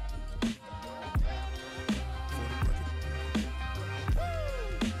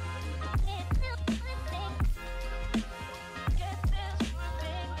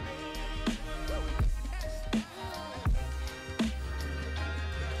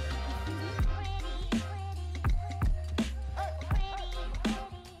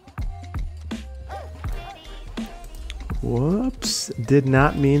 Whoops, did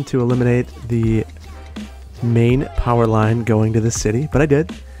not mean to eliminate the main power line going to the city, but I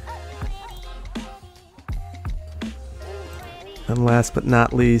did. And last but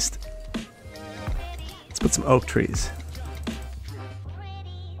not least, let's put some oak trees.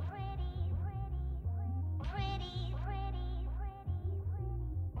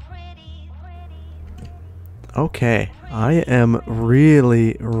 Okay, I am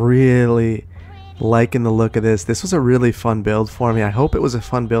really liking the look of this. This was a really fun build for me. I hope it was a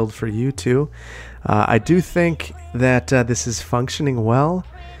fun build for you too. I do think that this is functioning well.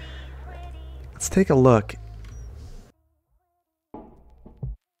 Let's take a look.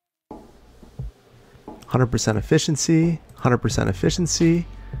 100% efficiency, 100% efficiency,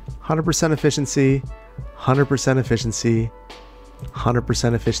 100% efficiency, 100% efficiency,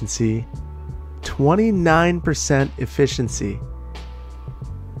 100% efficiency, 29% efficiency.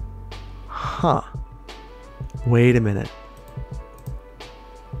 Huh. Wait a minute.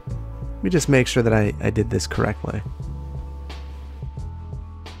 Let me just make sure that I did this correctly.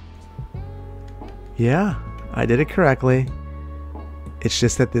 Yeah, I did it correctly. It's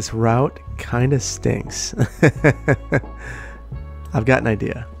just that this route kind of stinks. I've got an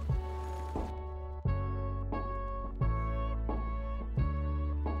idea.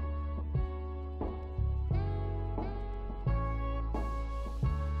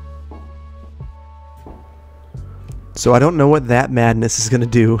 So I don't know what that madness is going to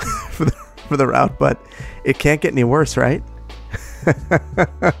do for the route, but it can't get any worse, right?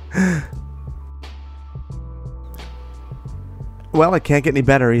 Well, it can't get any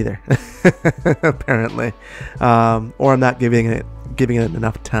better either, apparently. Or I'm not giving it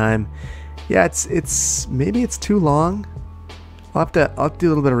enough time. Yeah, maybe it's too long. I'll have to do a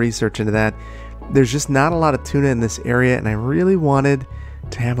little bit of research into that. There's just not a lot of tuna in this area, and I really wanted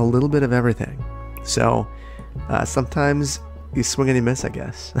to have a little bit of everything. So sometimes you swing and you miss, I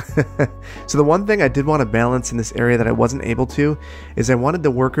guess. So the one thing I did want to balance in this area that I wasn't able to is I wanted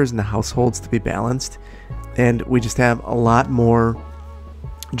the workers and the households to be balanced, and we just have a lot more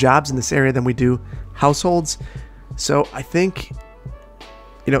jobs in this area than we do households. So I think,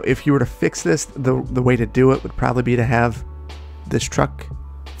 you know, if you were to fix this, the way to do it would probably be to have this truck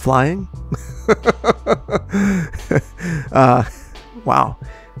flying. Wow.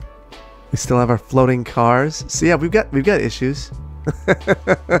 We still have our floating cars. So yeah, we've got issues.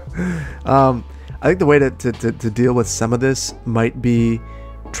 I think the way to deal with some of this might be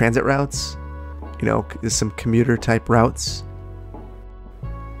transit routes. You know, some commuter type routes.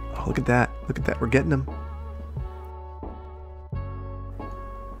 Oh, look at that. Look at that. We're getting them.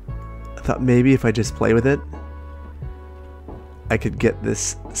 I thought maybe if I just play with it, I could get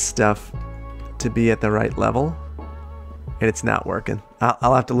this stuff to be at the right level. And it's not working.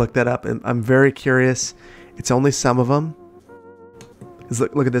 I'll have to look that up. And I'm very curious. It's only some of them.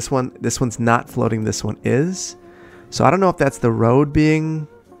 Look at this one. This one's not floating. This one is. So I don't know if that's the road being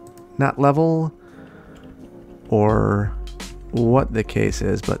not level or what the case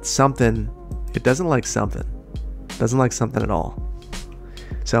is, but something, it doesn't like something. It doesn't like something at all.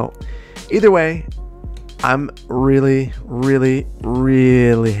 So either way, I'm really, really,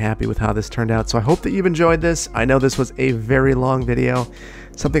 really happy with how this turned out. So I hope that you've enjoyed this. I know this was a very long video,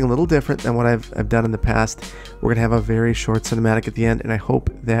 something a little different than what I've done in the past. We're going to have a very short cinematic at the end, and I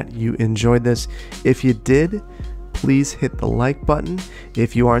hope that you enjoyed this. If you did, please hit the like button.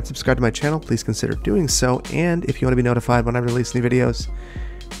 If you aren't subscribed to my channel, please consider doing so. And if you want to be notified when I release new videos,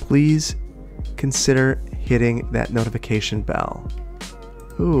 please consider hitting that notification bell.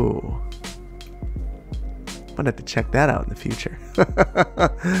 Ooh. I'm gonna have to check that out in the future.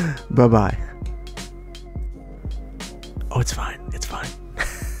 Bye-bye. Oh, it's fine.